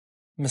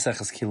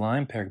Maseches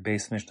Kilayim, Perek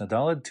Beis Mishnah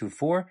Daled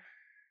 2:4.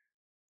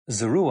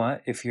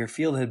 Zerua, if your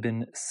field had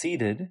been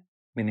seeded,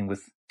 meaning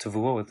with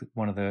tavua, with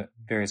one of the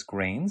various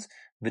grains,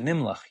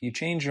 v'nimlach, you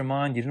changed your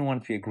mind, you didn't want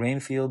it to be a grain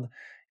field,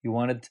 you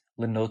wanted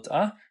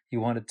lenot'a,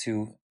 you wanted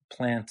to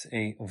plant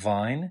a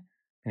vine,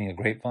 meaning a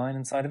grapevine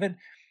inside of it.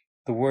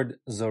 The word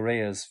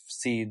zorea is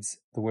seeds,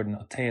 the word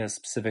notea is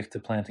specific to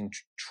planting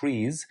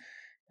trees,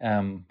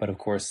 but of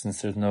course,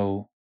 since there's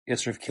no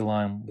Isser of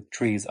Kilayim with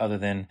trees other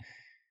than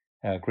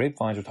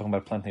grapevines, we're talking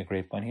about planting a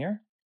grapevine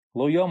here.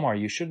 Lo yomar,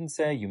 you shouldn't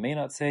say, you may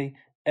not say,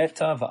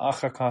 eta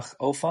v'achar kach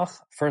ofach,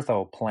 first I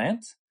will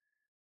plant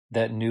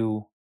that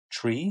new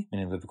tree,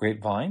 meaning the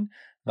grapevine,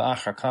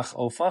 v'achar kach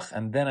ofach,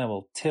 and then I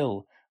will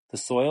till the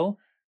soil,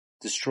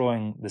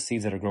 destroying the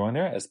seeds that are growing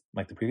there, as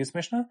like the previous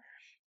Mishnah.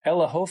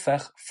 Ela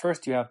hofech,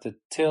 first you have to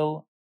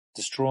till,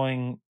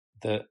 destroying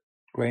the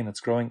grain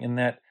that's growing in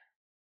that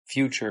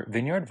future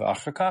vineyard,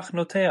 v'achar kach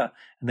notea,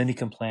 and then you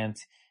can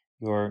plant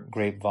your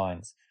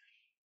grapevines.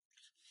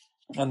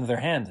 On the other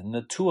hand,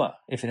 natua,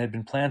 if it had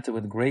been planted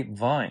with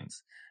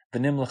grapevines,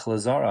 v'nimlach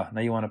lazara, now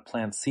you want to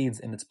plant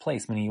seeds in its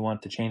place, meaning you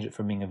want to change it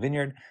from being a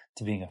vineyard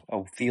to being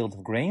a field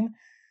of grain.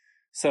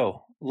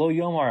 So, lo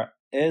yomar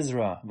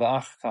ezra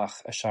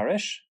v'achkach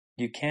asharish,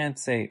 you can't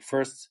say,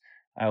 first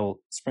I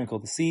will sprinkle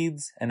the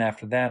seeds, and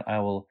after that I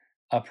will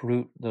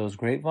uproot those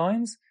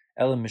grapevines.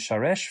 Elam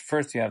misharesh,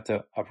 first you have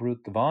to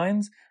uproot the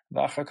vines,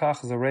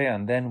 v'achakach zareya,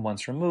 and then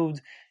once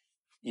removed,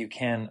 you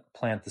can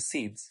plant the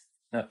seeds.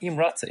 Now,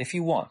 imratza, if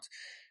you want.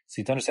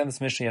 So to understand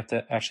this Mishnah, you have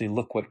to actually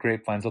look what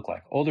grapevines look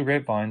like. Older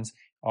grapevines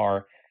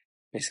are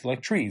basically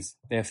like trees.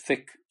 They have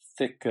thick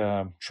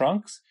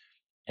trunks,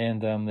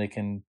 and they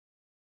can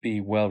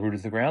be well rooted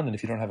to the ground. And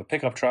if you don't have a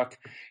pickup truck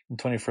in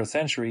the 21st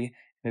century,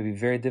 it may be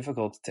very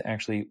difficult to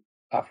actually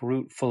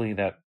uproot fully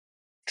that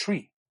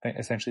tree.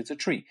 Essentially, it's a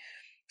tree.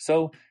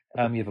 So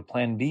you have a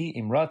plan B,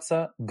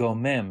 imratza,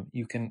 gomem.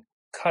 You can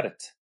cut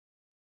it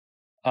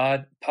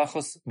ad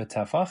pachos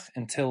metafach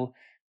until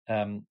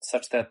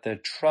such that the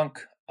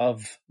trunk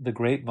of the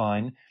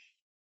grapevine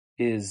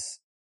is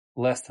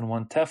less than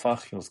 1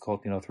 tefach, let's call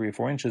it 3 or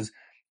 4 inches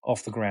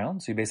off the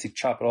ground. So you basically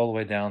chop it all the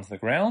way down to the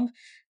ground.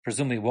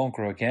 Presumably it won't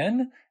grow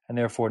again, and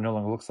therefore it no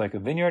longer looks like a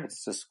vineyard.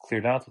 It's just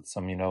cleared out with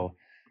some,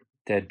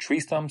 dead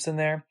tree stumps in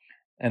there.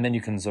 And then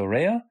you can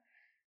zorea,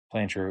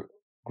 plant your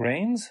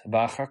grains,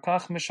 v'achar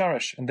kach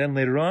misharish. And then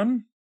later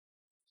on,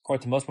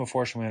 according to most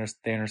Meforshim,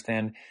 they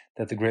understand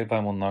that the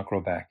grapevine will not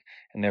grow back.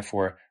 And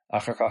therefore,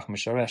 achar kach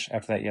misharesh,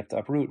 after that you have to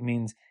uproot,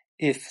 means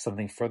if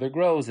something further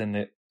grows and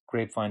the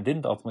grapevine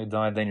didn't ultimately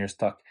die, then you're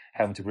stuck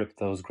having to rip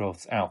those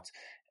growths out.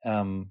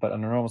 But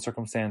under normal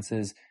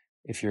circumstances,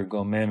 if you're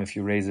gomem, if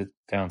you raise it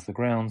down to the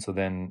ground, so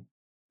then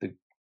the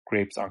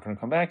grapes aren't going to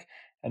come back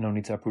and no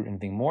need to uproot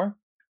anything more.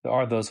 There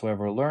are those,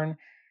 however, learn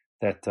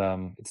that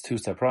it's a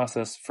 2-step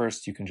process.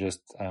 First, you can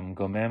just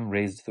gomem,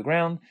 raise it to the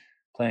ground,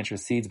 plant your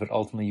seeds, but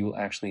ultimately you will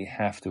actually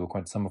have to,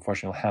 according to some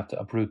Meforshim, you'll have to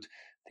uproot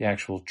the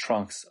actual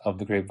trunks of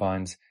the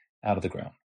grapevines out of the ground.